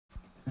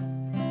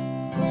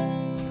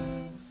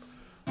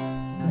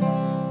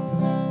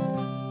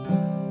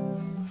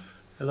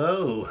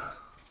Hello.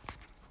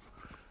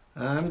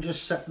 I'm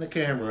just setting the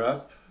camera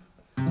up.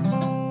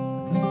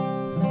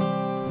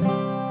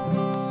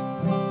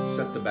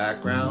 Set the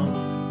background.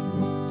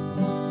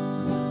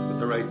 Put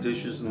the right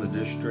dishes in the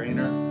dish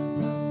drainer.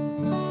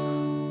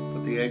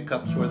 Put the egg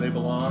cups where they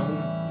belong.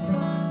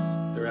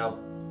 They're out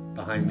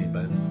behind me,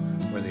 but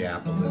where the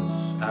apple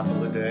is.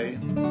 Apple a day.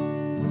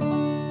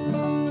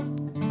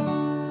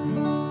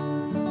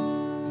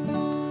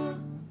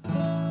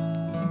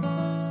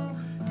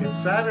 It's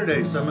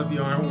Saturday. Some of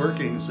you aren't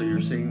working, so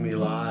you're seeing me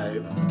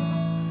live.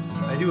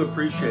 I do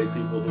appreciate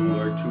people who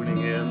are tuning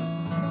in,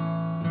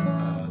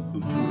 who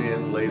tune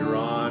in later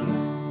on.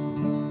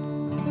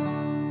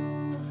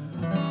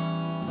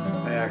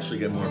 I actually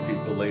get more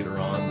people later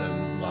on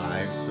than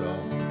live, so.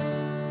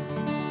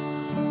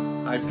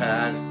 Hi,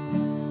 Pat,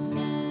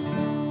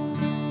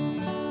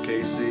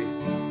 Casey,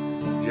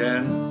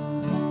 Jen.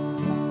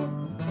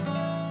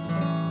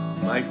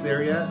 Mike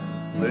there yet?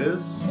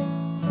 Liz?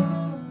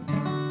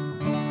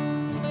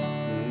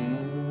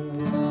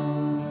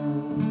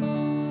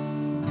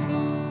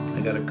 I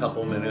got a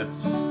couple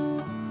minutes.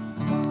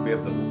 We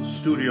have the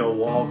studio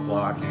wall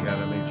clock. You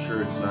gotta make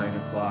sure it's 9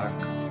 o'clock,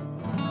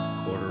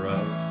 quarter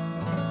of.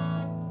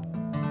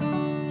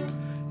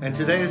 And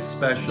today is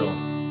special.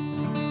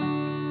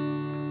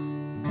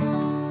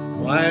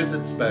 Why is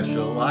it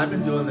special? Well, I've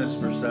been doing this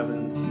for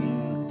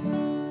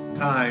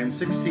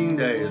 16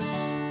 days.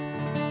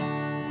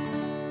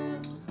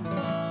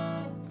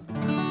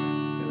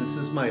 And this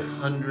is my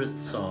 100th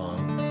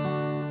song.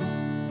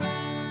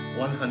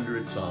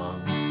 100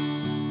 songs.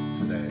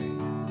 Today.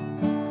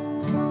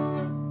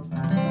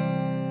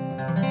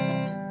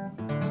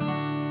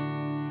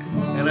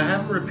 And I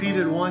haven't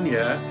repeated one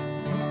yet,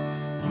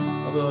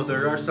 although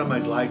there are some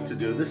I'd like to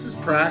do. This is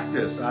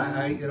practice.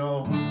 You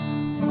know,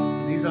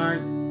 these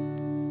aren't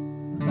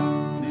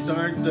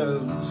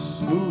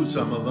smooth,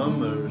 some of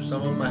them, or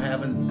some of them I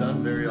haven't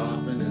done very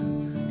often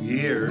in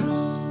years,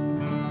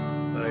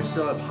 but I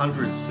still have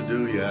hundreds to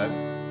do yet.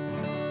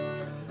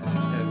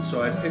 And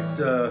so I picked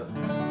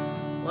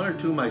one or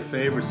two of my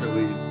favorites that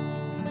we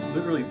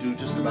literally do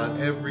just about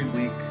every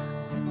week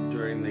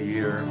during the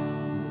year.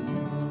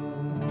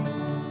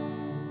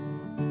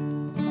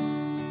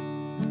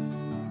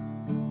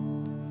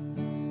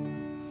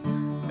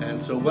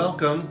 And so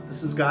welcome.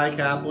 This is Guy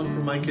Kaplan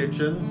from my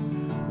kitchen.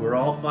 We're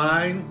all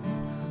fine.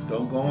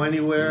 Don't go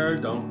anywhere.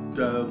 Don't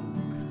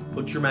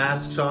put your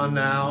masks on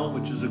now,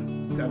 which is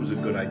that was a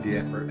good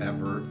idea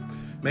forever.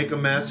 Make a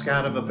mask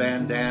out of a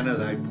bandana.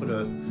 I put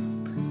a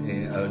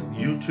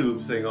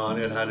YouTube thing on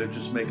it, how to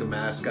just make a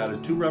mask out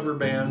of 2 rubber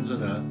bands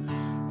and a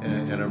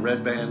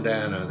red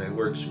bandana. That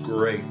works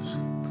great.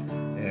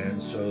 And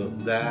so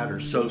that, or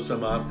sew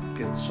some up,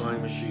 get the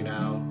sewing machine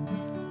out.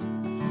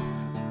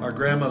 Our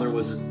grandmother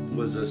was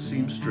a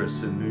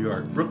seamstress in New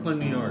York, Brooklyn,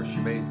 New York. She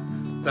made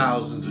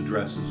thousands of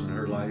dresses in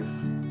her life.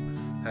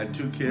 Had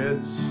 2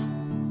 kids.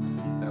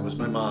 That was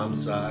my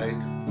mom's side.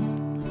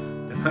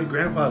 And my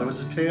grandfather was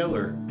a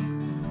tailor.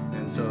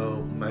 And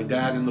so my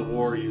dad in the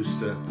war used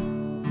to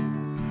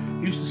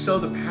sew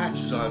the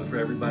patches on for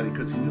everybody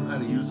because he knew how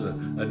to use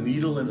a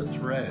needle and a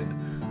thread.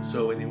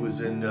 So when he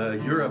was in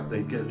Europe,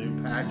 they'd get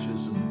new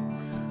patches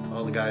and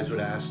all the guys would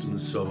ask him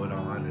to sew it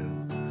on,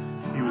 and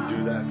he would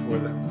do that for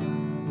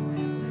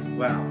them.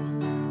 Wow,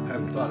 I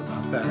haven't thought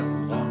about that in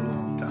a long,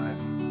 long time.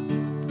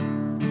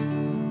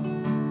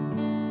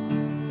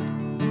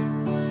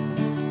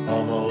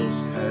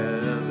 Almost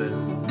heaven,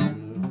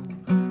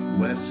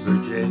 West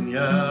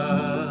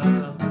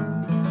Virginia,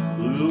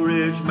 Blue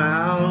Ridge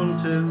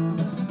Mountain,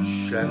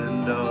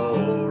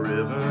 Shenandoah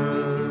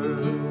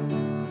River.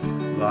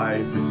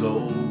 Life is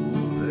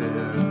old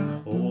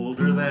there,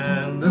 older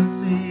than the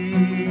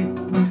sea,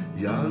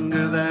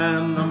 younger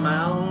than the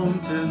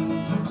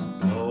mountains,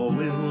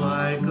 blowing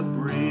like a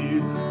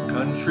breeze.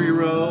 Country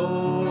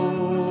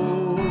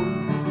road,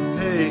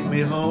 take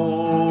me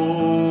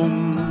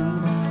home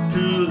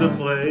to the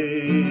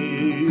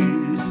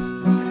place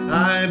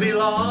I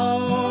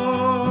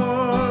belong,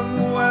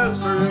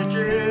 West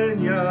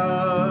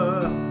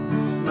Virginia.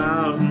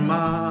 Mountain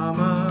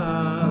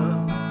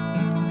mama,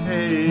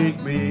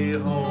 take me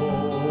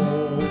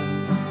home,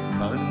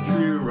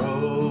 country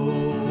road.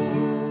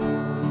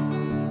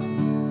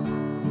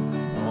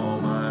 All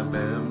my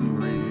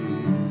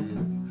memories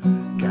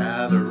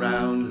gather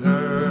round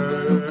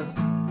her,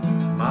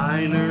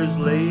 miner's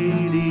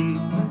lady,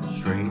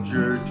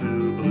 stranger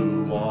to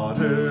blue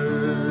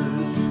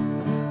waters,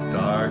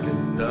 dark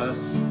and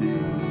dusty,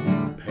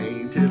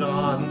 painted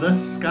on the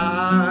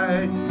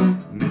sky.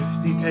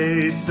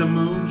 Taste of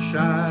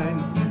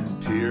moonshine,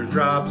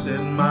 teardrops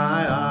in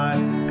my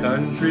eye.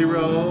 Country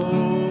road,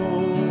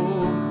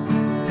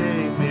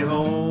 take me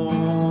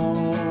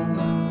home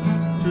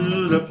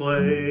to the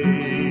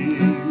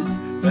place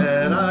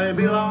that I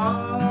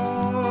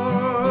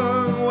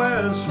belong,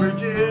 West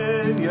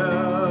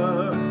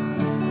Virginia.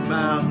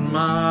 Mountain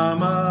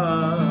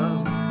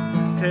mama,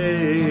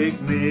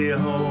 take me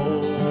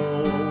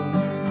home,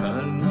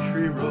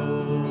 country road.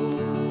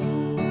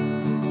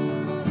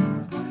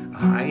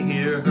 I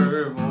hear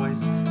her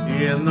voice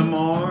In the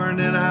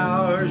morning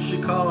hours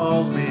she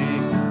calls me.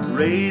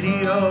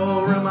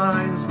 Radio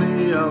reminds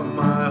me of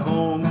my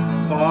home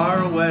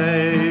far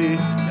away.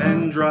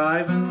 And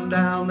driving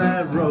down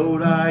that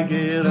road I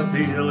get a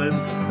feeling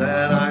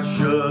that I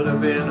should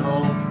have been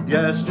home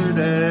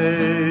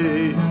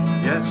yesterday.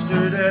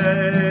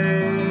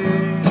 Yesterday.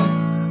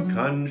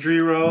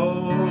 Country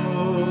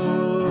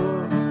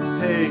road,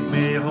 take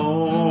me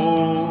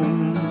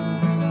home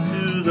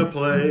to the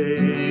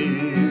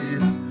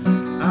place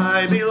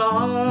I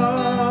belong,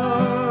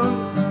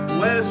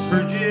 West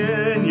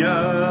Virginia,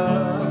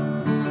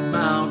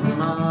 Mountain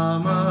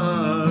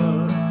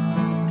Mama,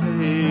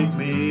 take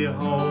me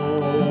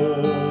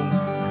home.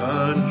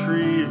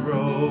 Country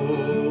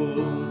road,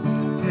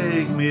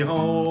 take me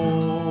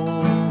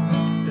home,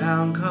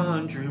 down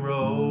country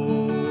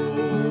road.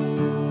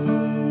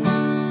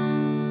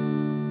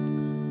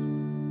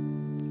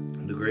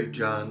 The great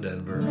John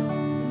Denver.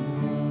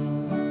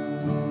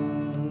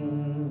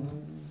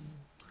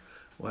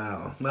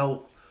 Wow.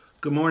 Well,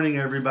 good morning,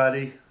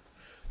 everybody.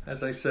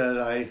 As I said,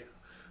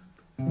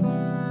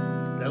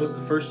 that was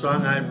the first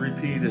song I've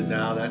repeated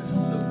now. That's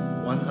the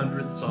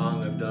 100th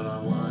song I've done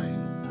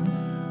online.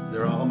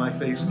 They're all on my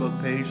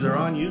Facebook page. They're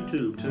on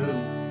YouTube, too.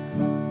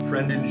 A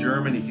friend in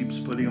Germany keeps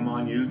putting them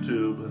on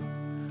YouTube.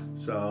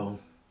 So,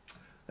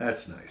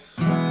 that's nice.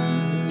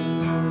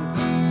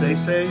 Stay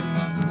safe.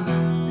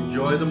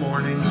 Enjoy the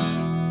morning.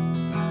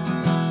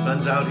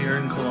 Sun's out here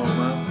in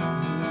Coloma.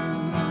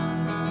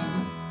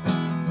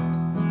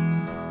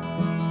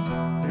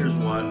 Here's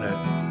one that,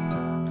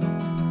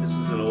 this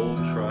is an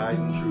old tried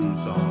and true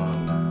song.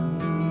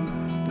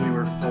 We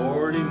were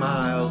 40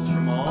 miles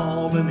from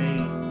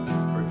Albany,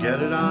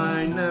 forget it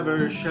I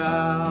never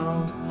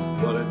shall.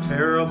 What a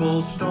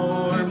terrible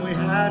storm we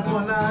had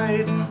one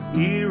night,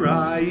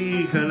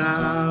 Erie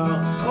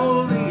Canal.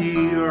 Oh, the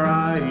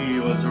Erie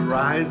was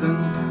a-rising,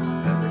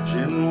 and the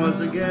gin was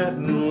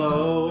a-getting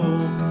low.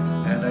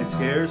 And I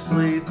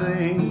scarcely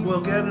think we'll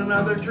get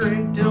another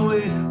drink till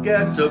we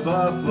get to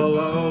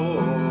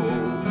Buffalo.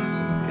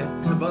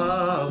 Get to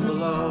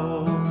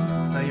Buffalo.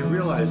 Now you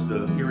realize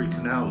the Erie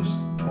Canal was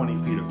 20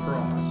 feet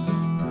across.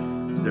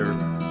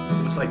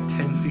 It was like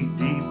 10 feet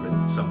deep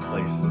in some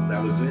places.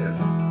 That was it.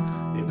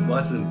 It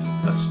wasn't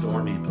a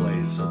stormy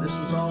place, so this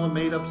was all a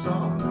made-up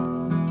song.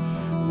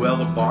 Well,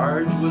 the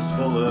barge was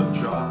full of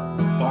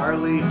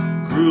barley,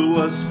 crew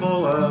was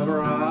full of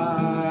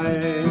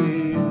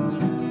rye.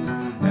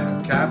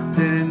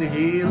 Captain,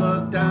 he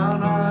looked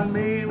down on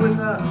me with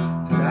a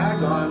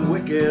daggone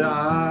wicked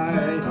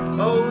eye.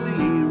 Oh, the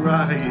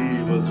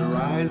Erie was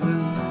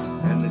a-rising,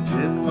 and the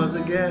gin was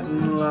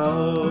a-getting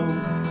low.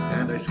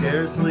 And I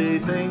scarcely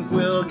think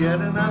we'll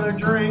get another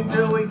drink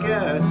till we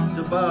get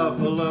to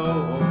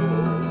Buffalo.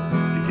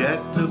 To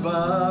get to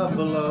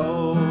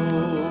Buffalo.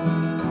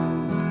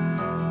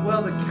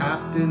 Well, the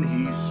captain,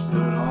 he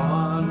stood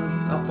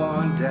up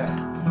on deck,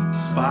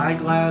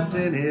 spyglass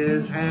in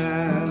his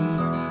hand.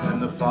 And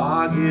the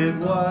fog it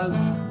was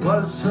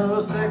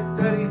so thick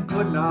that he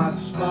could not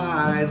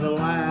spy the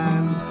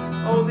land.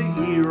 Oh, the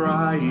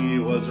Erie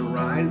was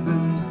a-rising,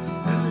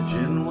 and the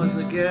gin was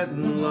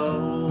a-getting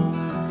low.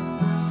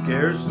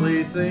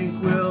 Scarcely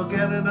think we'll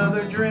get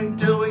another drink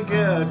till we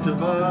get to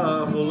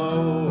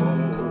Buffalo.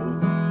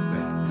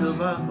 Get to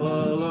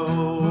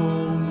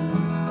Buffalo.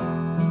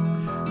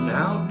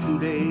 Now 2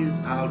 days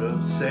out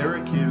of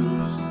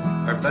Syracuse,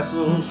 our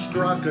vessel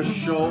struck a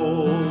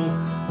shoal.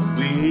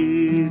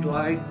 We'd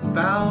like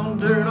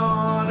foundered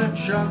on a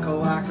chunk of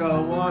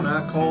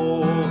Lackawanna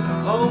coal.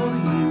 Oh,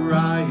 the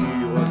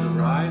Erie was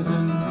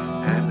a-rising,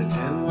 and the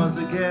gin was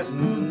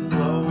a-getting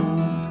low.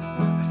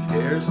 I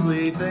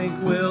scarcely think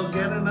we'll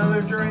get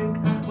another drink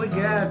we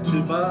get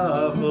to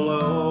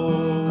Buffalo.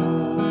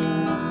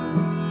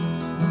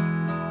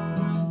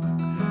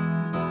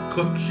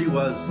 Cook, she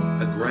was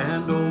a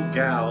grand old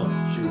gal.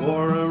 She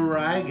wore a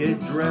ragged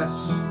dress.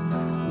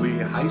 We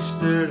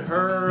hoisted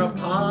her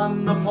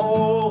upon the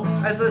pole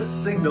as a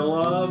signal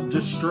of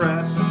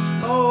distress.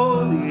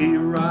 Oh, the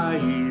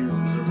Erie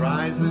was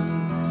a-rising,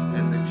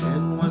 and the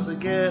gin was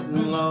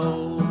a-getting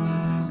low.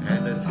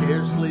 And I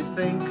scarcely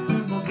think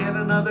we'll get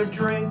another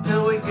drink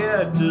till we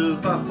get to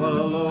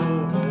Buffalo.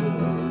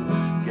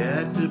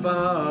 Get to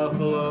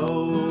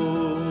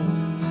Buffalo.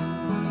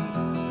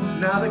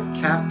 Now the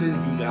captain,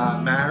 he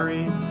got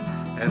married,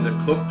 and the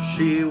cook,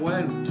 she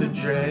went to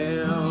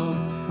jail.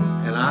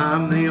 And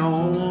I'm the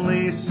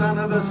only son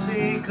of a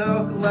sea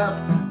cook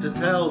left to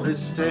tell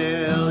this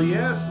tale.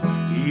 Yes,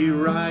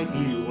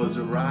 Erie was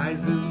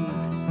a-rising,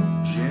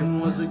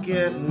 gin was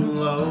a-getting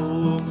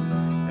low.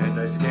 And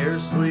I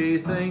scarcely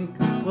think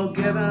we'll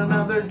get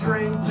another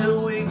drink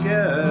till we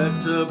get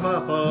to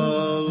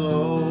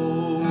Buffalo.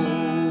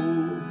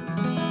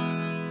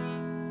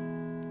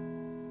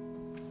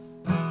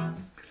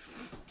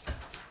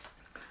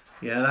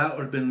 Yeah, that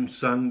would have been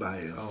sung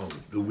by,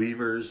 the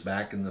Weavers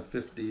back in the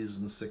 50s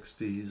and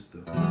 60s.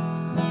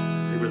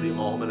 They were the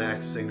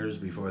almanac singers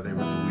before they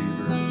were the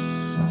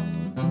Weavers.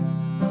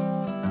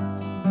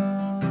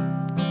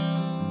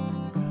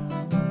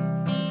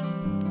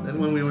 Then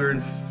when we were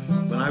in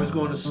when I was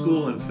going to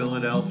school in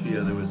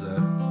Philadelphia, there was a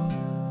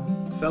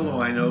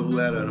fellow I know who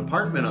had an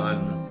apartment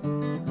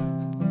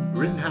on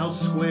Rittenhouse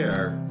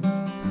Square.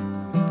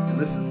 And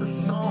this is the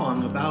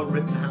song about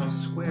Rittenhouse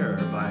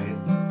Square by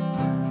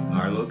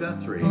Arlo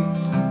Guthrie.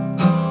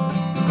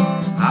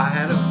 I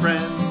had a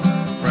friend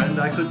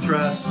I could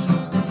trust.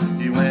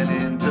 He went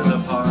into the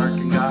park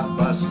and got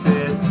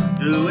busted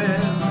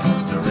doing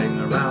the ring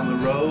around the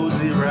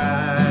rosy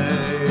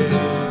rag.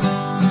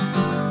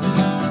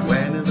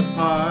 Went in the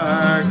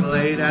park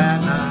late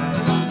at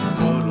night,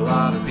 put a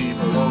lot of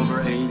people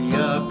over 80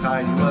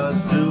 uptight. He was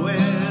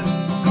doing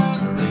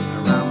the ring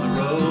around the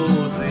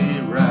rosy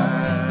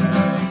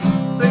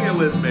rag. Sing it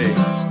with me.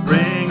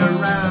 Ring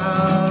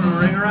around,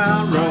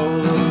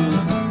 rose.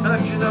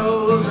 Touch your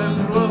nose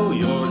and blow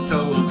your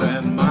toes,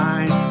 and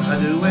mine I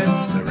do it.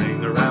 The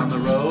ring around the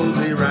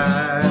rosy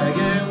rag.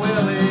 And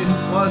Willie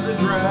was a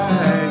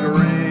drag.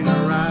 Ring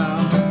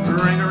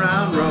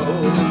around,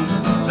 rose.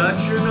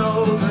 Touch your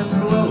nose and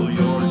blow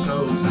your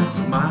toes.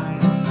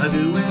 Mine I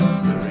do it.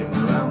 The ring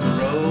around the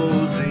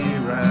rosy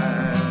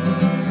rag.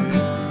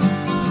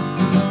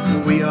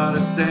 We ought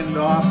to send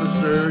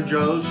Officer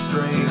Joe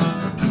Strange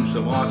to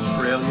some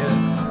Australian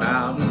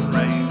mountain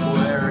range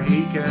where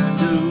he can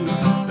do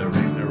the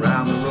ring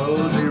around the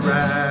rosy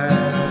rag.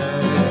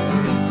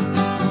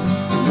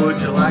 Would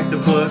you like to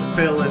put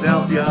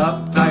Philadelphia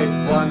uptight?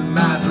 One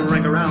mass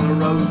ring around the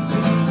rosy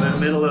in the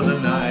middle of the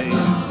night.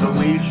 But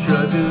we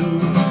should do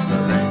the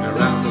ring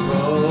around the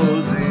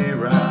rosy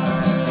rag.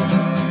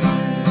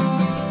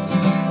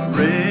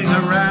 Ring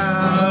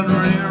around,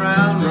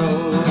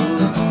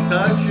 rose.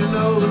 Touch your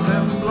nose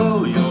and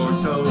blow your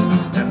toes,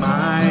 and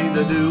mine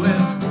to do it.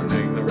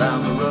 Ring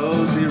around the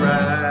rosy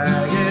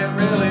rag. It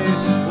really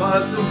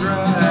was a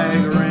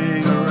drag.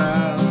 Ring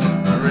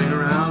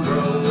around,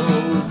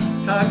 rose.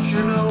 Touch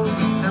your nose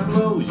and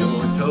blow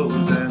your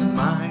toes, and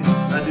mine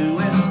I do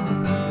it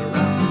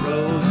around the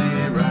rosy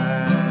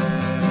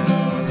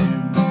rag.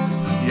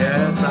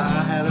 Yes,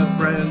 I had a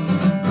friend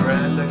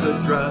I could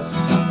trust.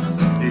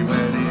 He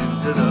went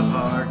into the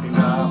park and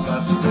got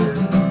busted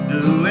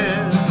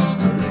doing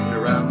the ring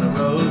around the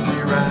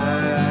rosy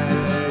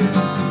rag.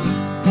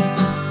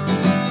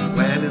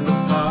 Went in the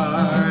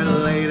park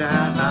late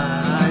at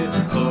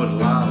night, put a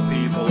lot of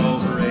people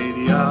over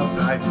 80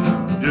 uptight,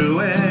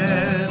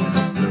 doing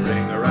the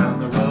ring around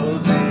the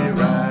rosy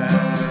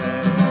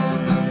rag.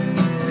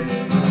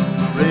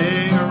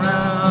 Ring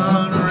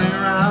around,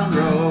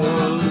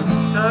 rose.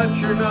 Touch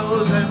your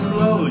nose and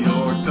blow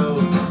your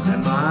toes,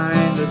 and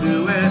mine to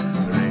do it.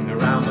 Ring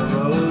around the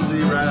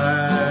rosy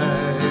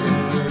rag.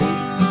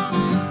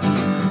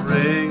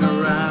 Ring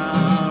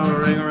around,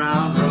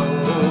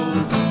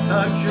 rose.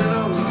 Touch your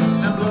nose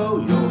and blow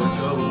your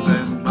toes,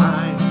 and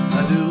mine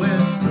I do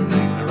it.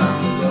 Ring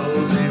around the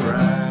rosy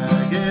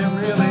rag. It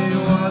really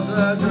was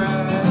a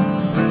drag.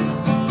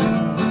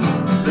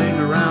 Ring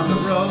around the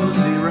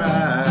rosy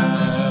rag.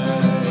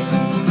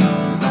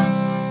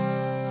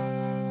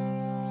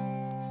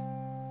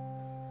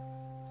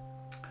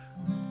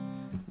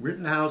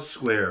 Rittenhouse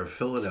Square,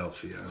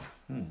 Philadelphia.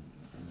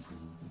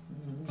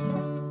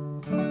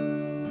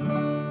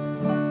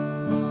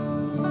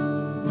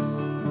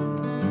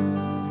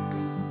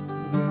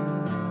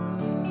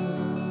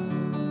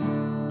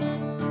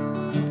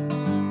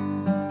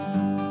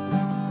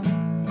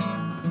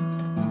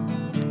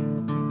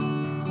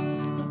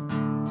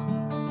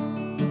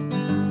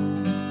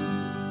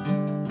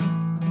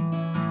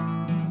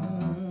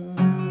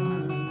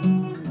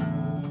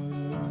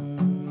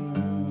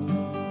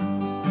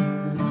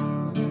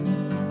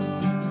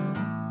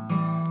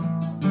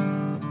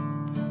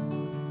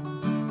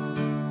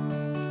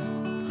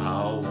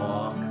 I'll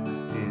walk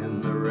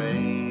in the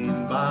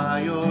rain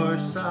by your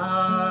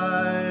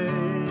side.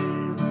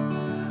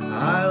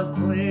 I'll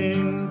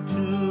cling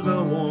to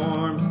the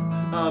warmth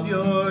of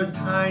your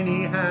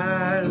tiny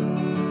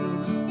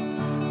hands.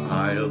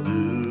 I'll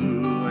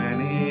do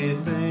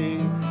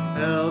anything,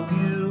 help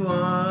you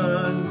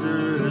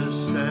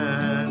understand.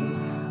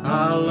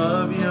 I'll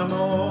love you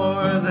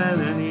more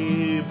than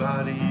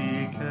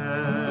anybody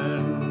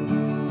can.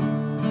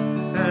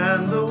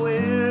 And the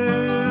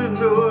wind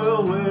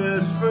will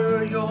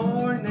whisper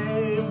your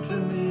name to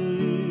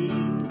me.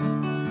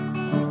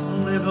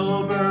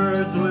 Little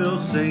birds will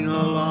sing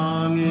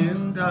along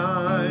in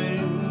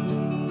time.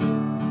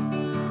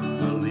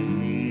 The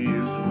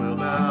leaves will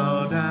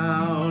bow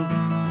down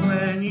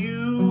when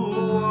you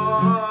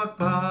walk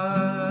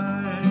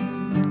by,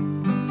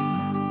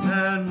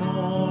 and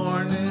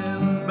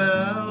morning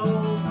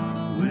bells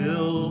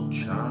will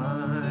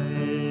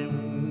chime.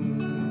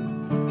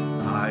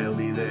 I'll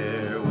be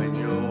there when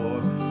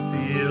you're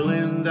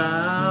feeling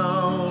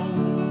down,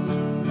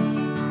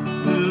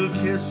 to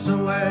kiss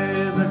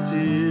away the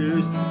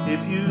tears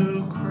if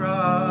you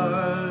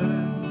cry.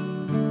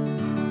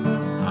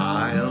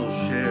 I'll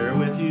share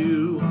with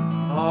you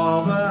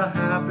all the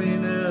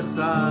happiness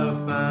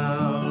I've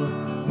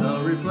found,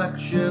 the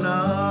reflection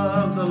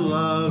of the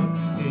love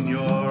in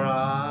your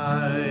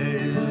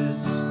eyes.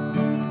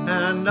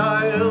 And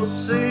I'll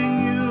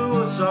sing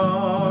you a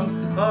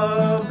song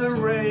of the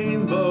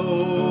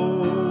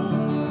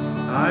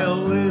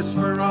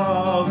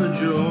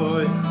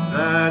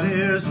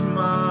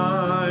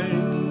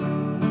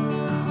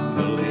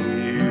The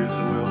leaves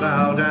will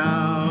bow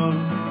down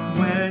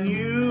when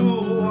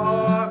you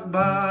walk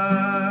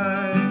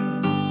by,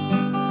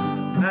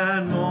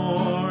 and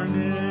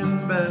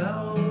morning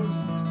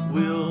bells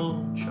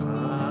will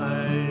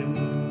chime.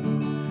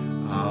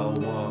 I'll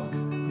walk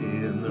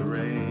in the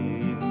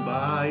rain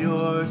by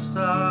your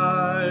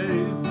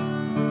side.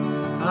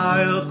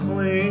 I'll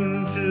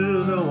cling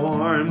to the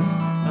warmth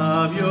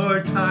of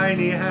your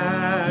tiny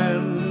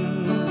hand.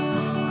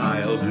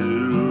 I'll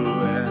do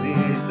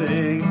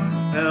anything,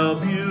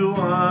 help you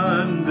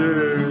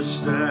understand.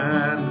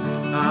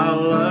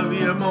 I'll love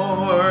you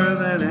more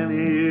than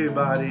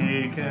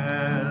anybody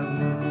can.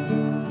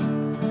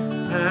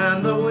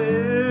 And the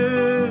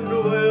wind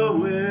will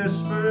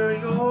whisper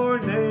your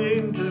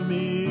name to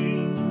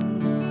me.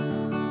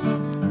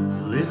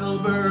 Little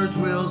birds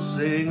will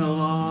sing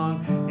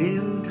along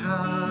in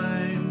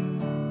time.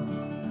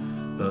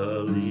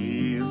 The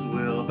leaves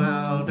will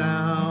bow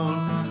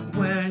down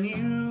when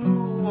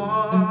you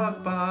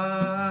walk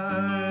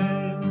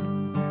by,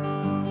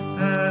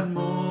 and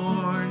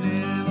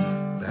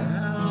morning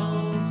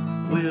bells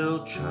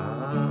will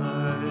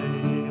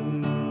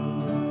chime.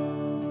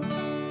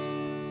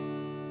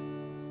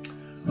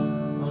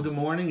 Well, good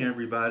morning,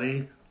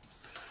 everybody.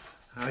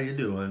 How you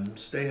doing?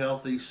 Stay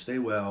healthy, stay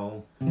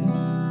well. If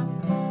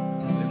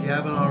you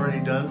haven't already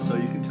done so,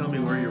 you can tell me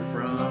where you're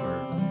from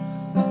or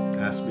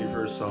ask me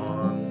for a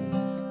song.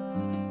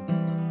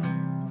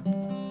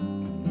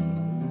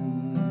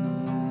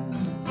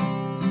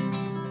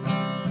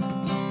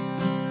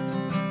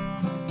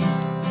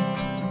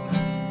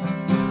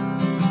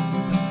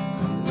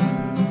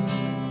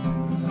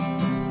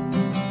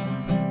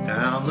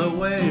 Down the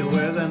way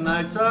where the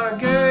nights are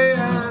gay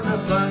and the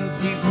sun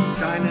keeps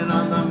shining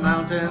on the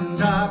mountain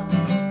top,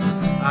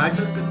 I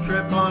took a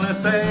trip on a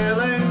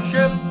sailing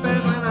ship,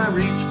 and when I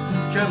reached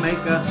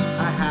Jamaica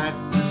I had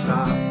to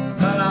stop.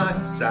 But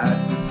I'm sad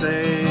to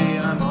say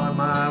I'm on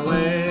my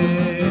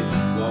way,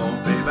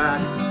 won't be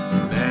back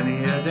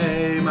many a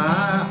day. My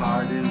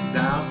heart is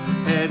down,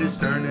 head is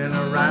turning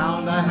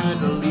around. I had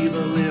to leave a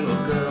little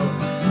girl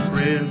in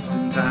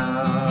Princeton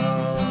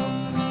town.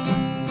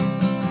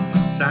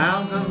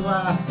 Sounds of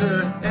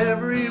laughter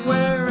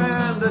everywhere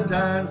and the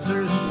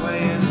dancers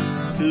swaying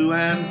to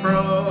and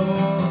fro.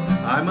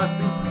 I must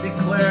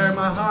declare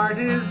my heart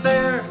is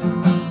there,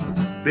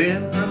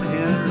 been from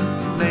here,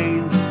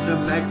 Maine to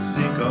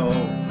Mexico.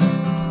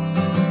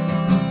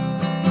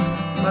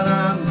 But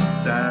I'm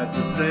sad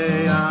to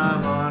say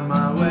I'm on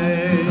my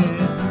way,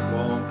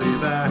 won't be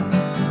back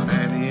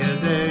many a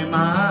day.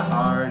 My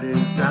heart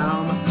is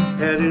down, my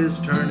head is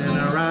turning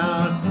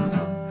around.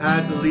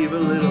 Had to leave a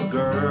little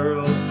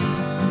girl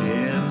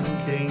in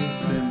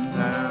Kingston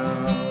town.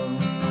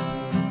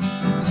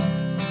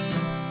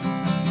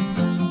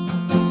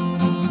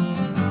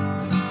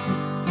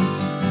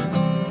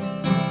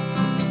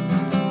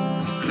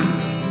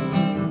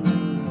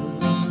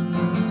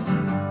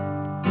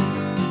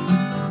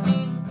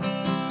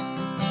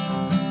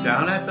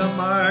 Down at the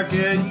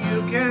market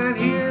you can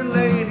hear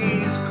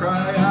ladies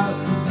cry out,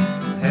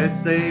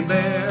 heads they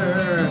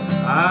bear.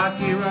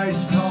 Ackee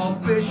rice, tall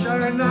fish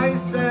are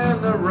nice,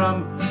 and the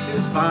rum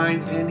is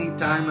fine any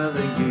time of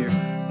the year.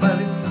 But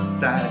it's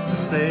sad to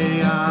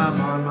say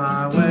I'm on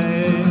my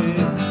way,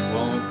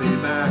 won't be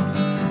back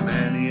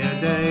many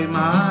a day.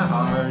 My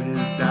heart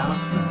is down,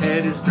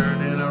 head is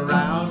turning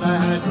around. I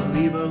had to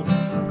leave a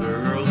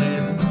girl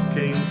in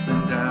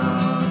Kingston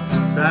town.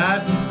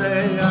 Sad to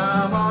say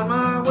I'm on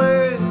my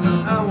way,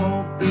 I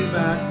won't be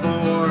back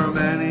for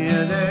many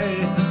a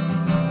day.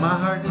 My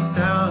heart is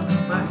down,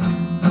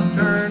 I'm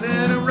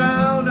turning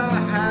around. I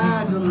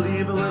had to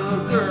leave a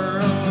little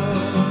girl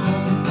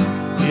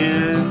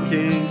in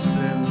Kingston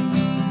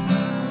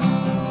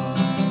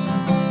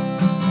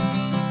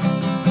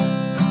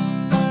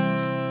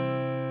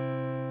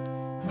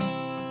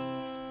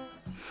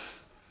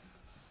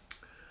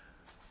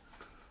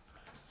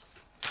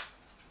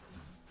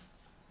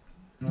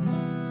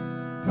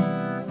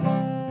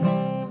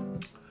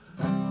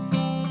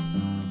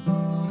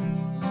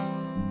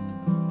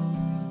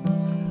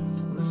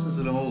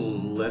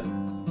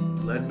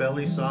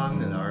Leadbelly song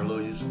that Arlo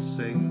used to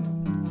sing.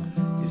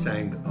 He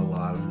sang a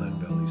lot of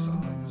Leadbelly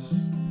songs.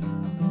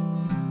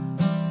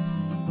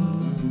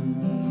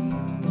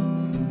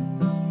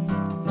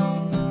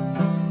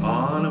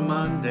 On a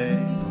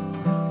Monday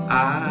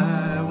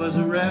I was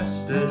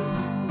arrested,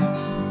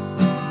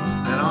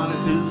 and on a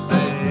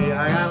Tuesday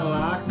I got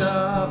locked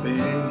up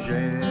in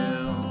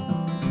jail.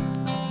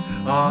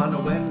 On a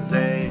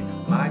Wednesday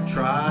my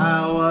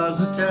trial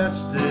was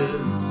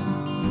attested,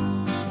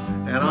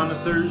 and on a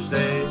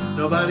Thursday,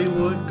 nobody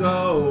would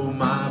go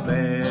my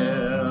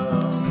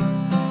bail.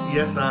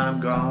 Yes,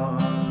 I'm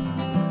gone,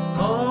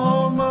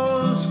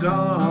 almost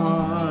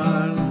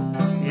gone.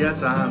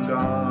 Yes, I'm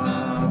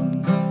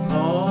gone,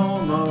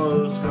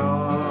 almost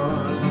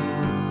gone.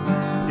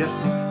 Yes,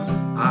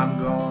 I'm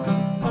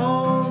gone,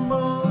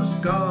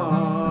 almost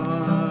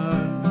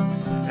gone.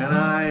 And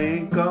I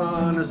ain't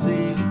gonna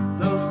see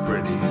those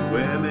pretty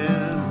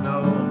women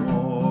no more.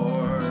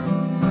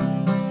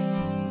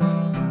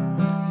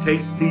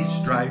 take these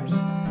stripes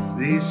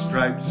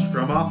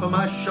from off of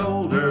my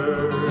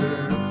shoulder.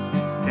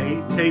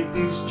 Take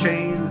these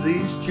chains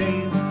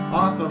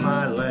off of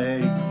my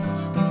legs.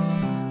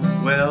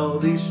 Well,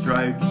 these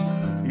stripes,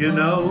 you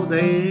know,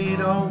 they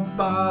don't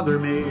bother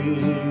me.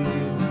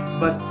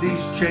 But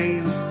these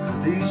chains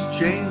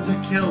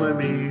are killing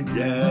me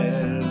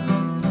dead.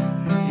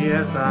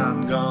 Yes,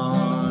 I'm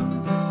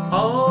gone,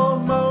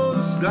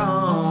 almost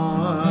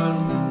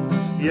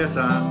gone. Yes,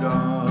 I'm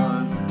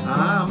gone,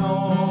 I'm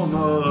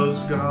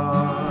almost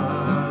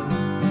gone.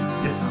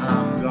 Yes,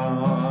 I'm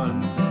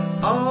gone,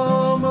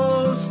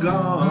 almost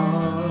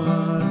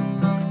gone.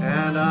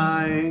 And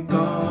I ain't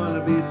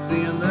gonna be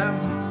seeing them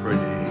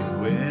pretty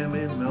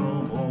women no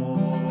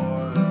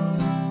more.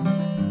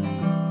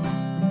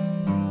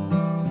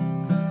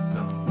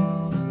 No.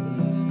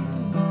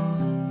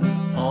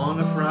 On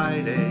a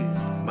Friday,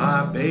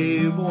 my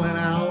babe went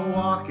out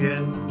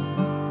walking,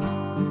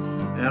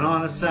 and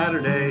on a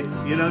Saturday,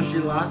 you know, she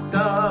locked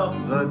up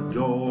the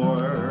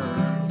door.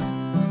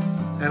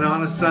 And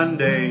on a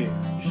Sunday,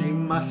 she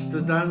must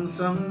have done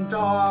some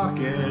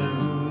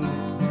talking,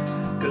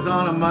 'cause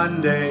on a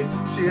Monday,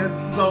 she had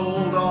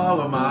sold all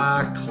of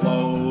my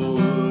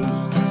clothes.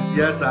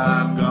 Yes,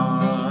 I'm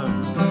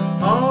gone,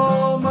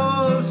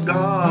 almost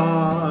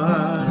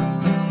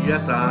gone.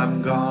 Yes,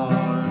 I'm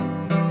gone,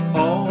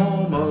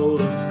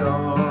 almost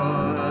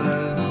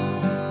gone.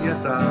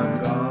 Yes,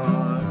 I'm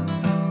gone,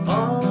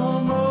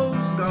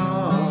 almost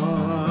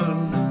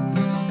gone.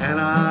 And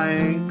I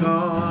ain't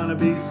gonna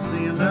be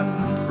seeing them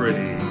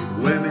pretty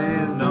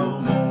women no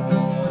more.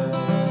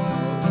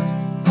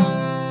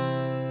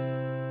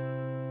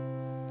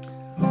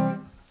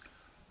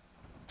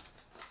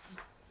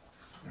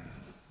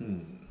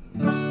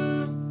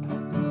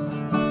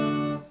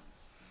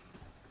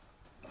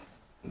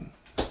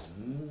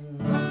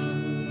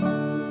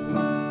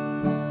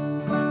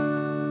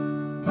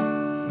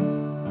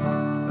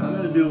 I'm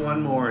gonna do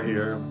one more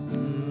here.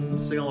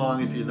 Sing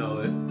along if you know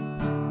it.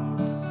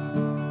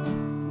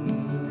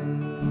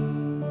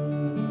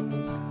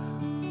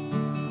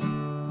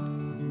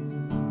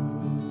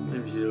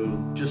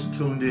 Just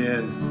tuned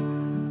in,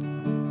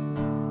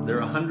 there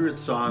are 100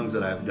 songs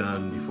that I've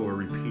done before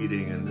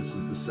repeating, and this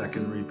is the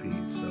second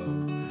repeat, so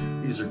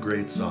these are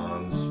great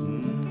songs.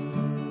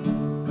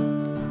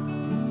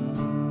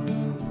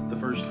 The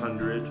first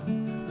 100,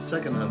 the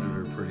second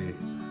 100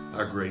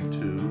 are great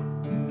too.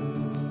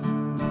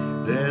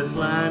 This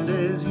land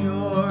is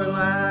your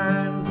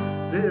land,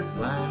 this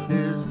land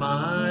is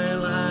my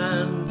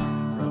land,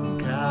 from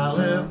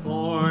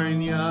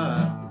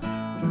California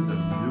to the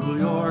New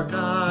York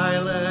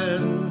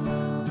Island,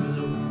 to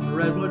the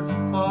redwood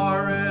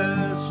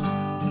forest,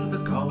 to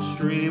the Gulf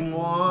Stream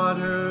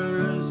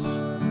waters.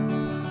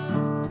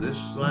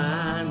 This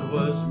land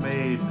was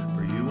made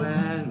for you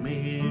and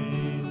me.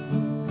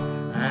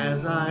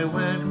 As I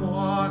went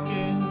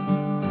walking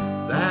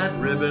that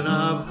ribbon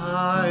of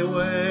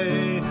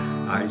highway,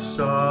 I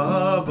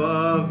saw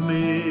above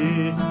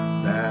me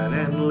that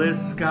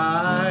endless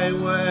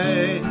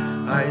skyway.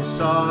 I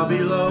saw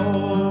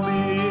below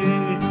me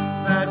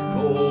that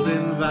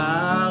golden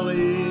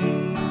valley.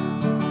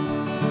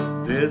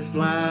 This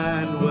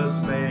land was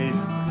made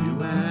for you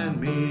and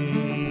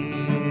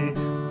me.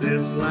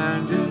 This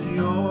land is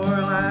your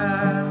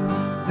land.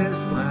 This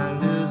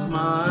land is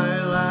my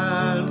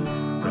land.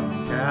 From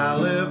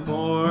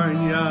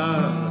California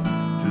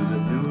to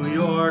the New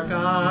York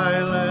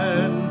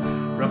Island,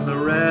 from the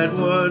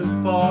redwood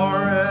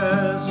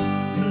forest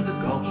to the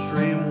Gulf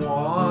Stream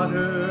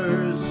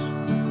waters.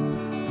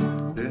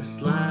 This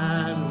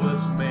land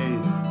was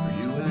made for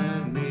you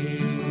and me.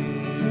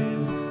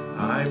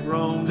 I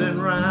roamed and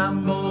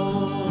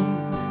rambled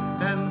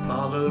and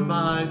followed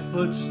my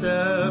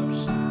footsteps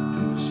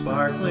to the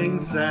sparkling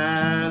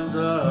sands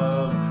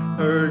of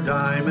her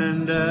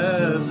diamond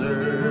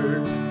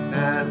desert,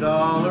 and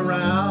all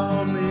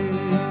around me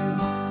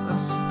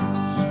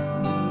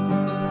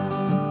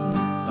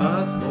a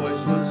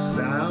voice was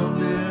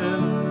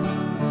sounding.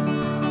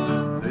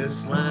 This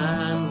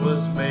land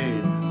was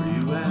made for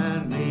you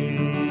and me.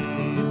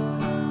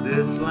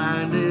 This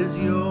land is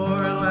your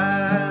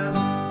land.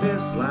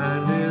 This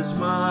land is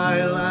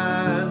my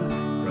land.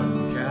 From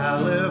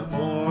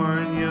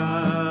California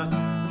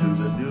to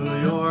the New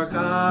York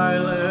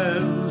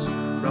Islands,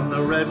 from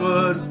the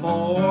redwood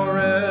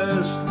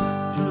forest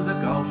to the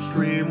Gulf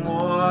Stream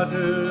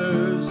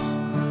waters.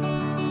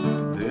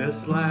 This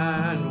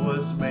land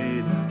was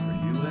made for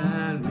you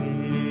and me.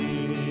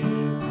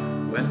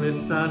 When the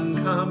sun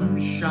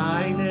comes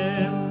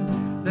shining,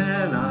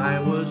 then I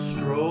was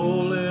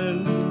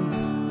strolling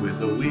with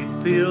the wheat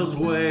fields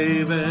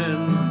waving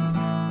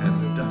and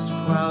the dust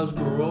clouds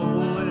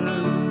rolling.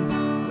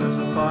 As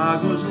the fog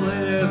was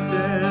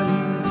lifting,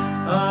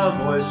 a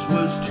voice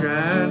was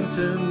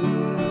chanting.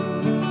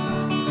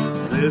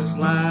 This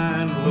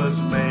land was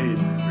made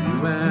for you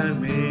and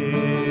me.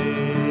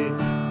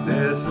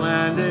 This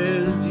land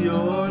is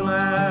your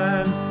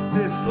land.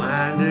 This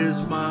land is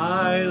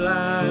my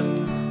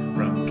land.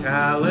 From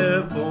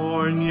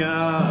California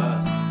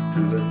to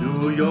the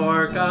New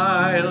York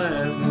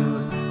Island,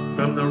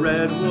 From the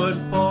redwood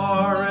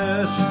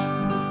forest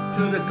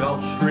to the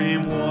Gulf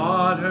Stream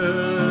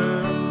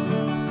water,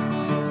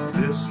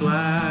 this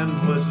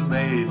land was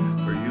made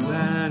for you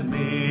and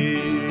me.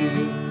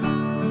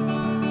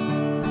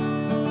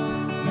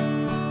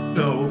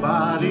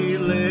 Nobody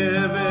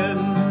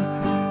living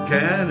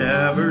can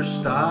ever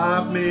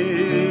stop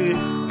me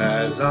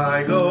as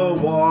I go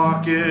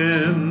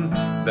walking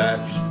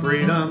that's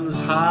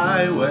freedom's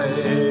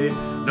highway.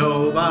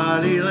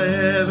 Nobody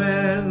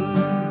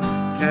living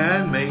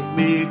can make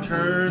me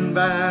turn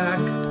back.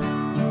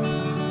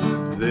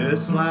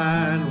 This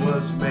land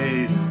was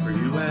made for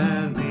you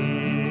and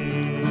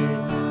me.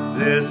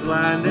 This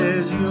land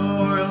is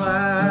your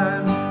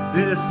land.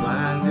 This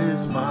land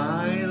is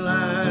my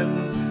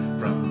land.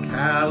 From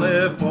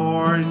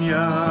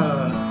California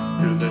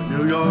to the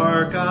New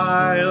York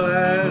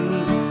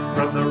Islands,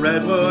 from the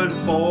redwood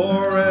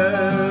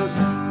forest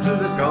to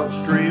the Gulf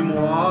Stream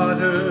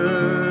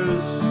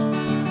waters,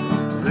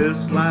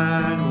 this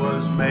land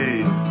was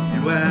made,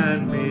 you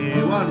and me.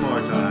 One more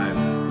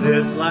time.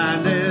 This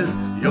land is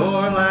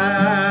your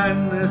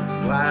land. This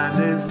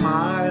land is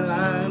my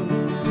land.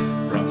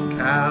 From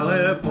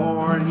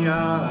California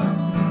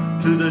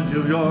to the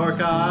New York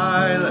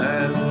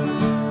Islands,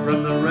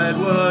 from the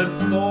redwood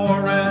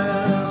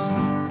forest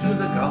to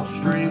the Gulf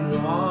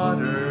Stream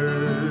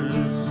waters,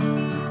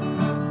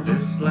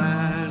 this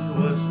land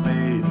was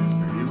made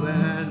for you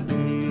and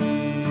me.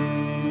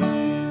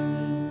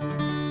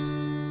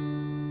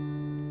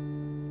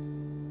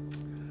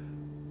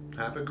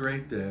 Have a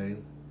great day.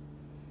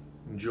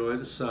 Enjoy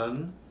the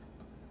sun.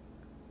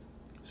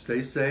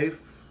 Stay safe.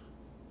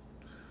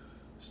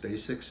 Stay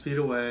 6 feet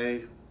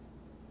away.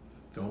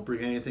 Don't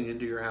bring anything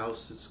into your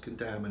house that's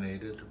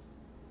contaminated.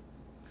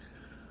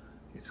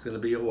 It's going to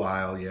be a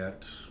while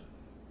yet.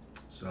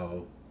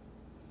 So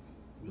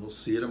we'll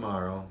see you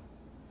tomorrow.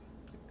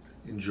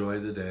 Enjoy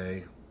the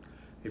day.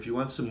 If you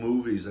want some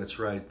movies, that's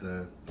right.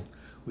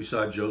 We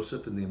saw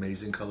Joseph in the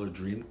Amazing Color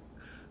Dream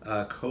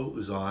Coat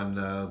was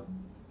on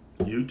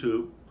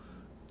YouTube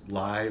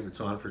live.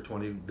 It's on for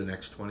the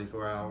next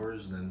 24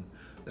 hours. And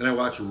then I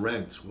watched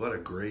Rent. What a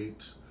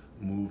great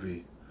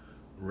movie,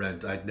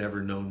 Rent. I'd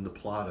never known the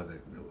plot of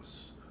it. It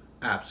was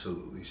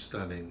absolutely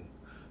stunning.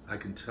 I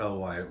can tell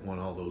why it won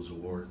all those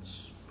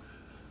awards.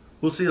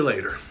 We'll see you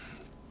later.